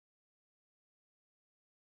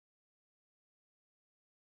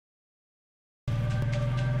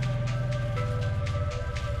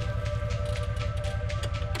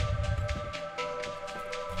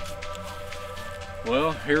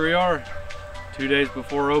Well, here we are, 2 days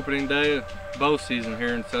before opening day of bow season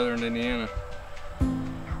here in southern Indiana.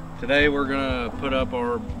 Today we're gonna put up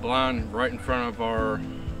our blind right in front of our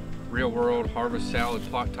Real World Harvest Salad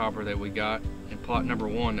plot topper that we got in plot number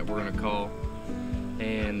 1 that we're gonna call.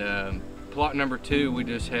 And plot number 2, we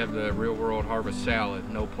just have the Real World Harvest Salad,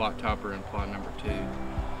 no plot topper in plot number 2.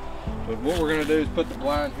 But what we're gonna do is put the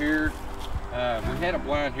blind here. We had a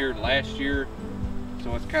blind here last year,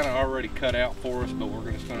 so it's kind of already cut out for us, but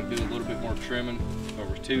we're just going to do a little bit more trimming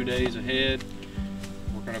over 2 days ahead.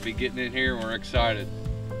 We're going to be getting in here and we're excited.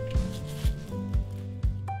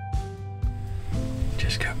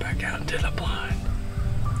 Just got back out into the blind.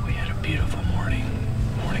 We had a beautiful morning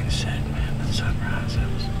set, man. The sunrise,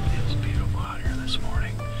 it was beautiful out here this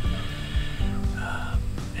morning.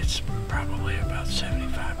 It's probably about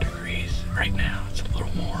 75 degrees right now. It's a little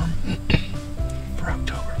warm for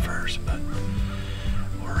October 1st, but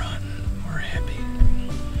we're hunting, we're happy.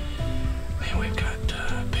 Man, we've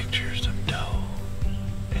got pictures of doe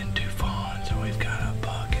and 2 fawns, and we've got a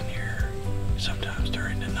buck in here sometimes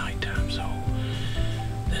during the nighttime. So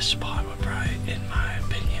this spot would probably, in my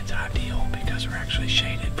opinion, is ideal because we're actually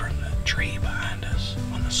shaded from the tree behind us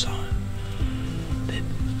on the sun that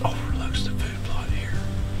overlooks the food plot here.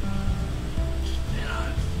 And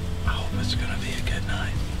I hope it's gonna be a good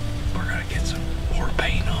night. We're gonna get some more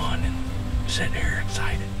paint on and sit here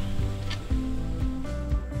excited.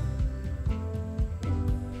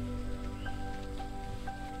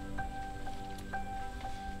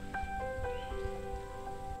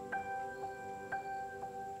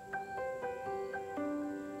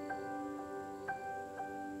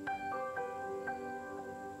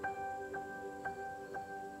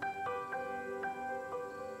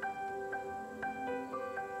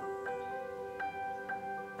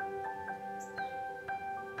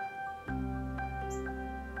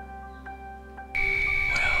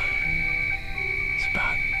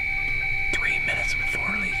 About 3 minutes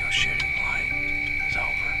before legal shooting light is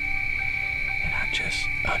over, and I just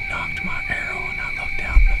unnocked my arrow and I looked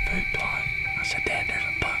out in the food plot. I said, "Dad, there's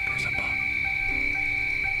a buck, there's a buck."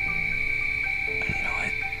 And you know,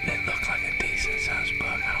 it looked like a decent sized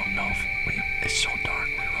buck. I don't know if it's so dark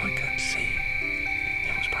we really couldn't see.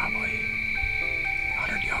 It was probably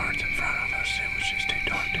 100 yards in front of us. It was just too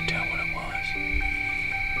dark to tell what it was.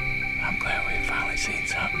 I'm glad we finally seen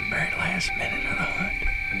something very last minute of the hunt.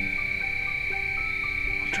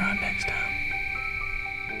 We'll try next time.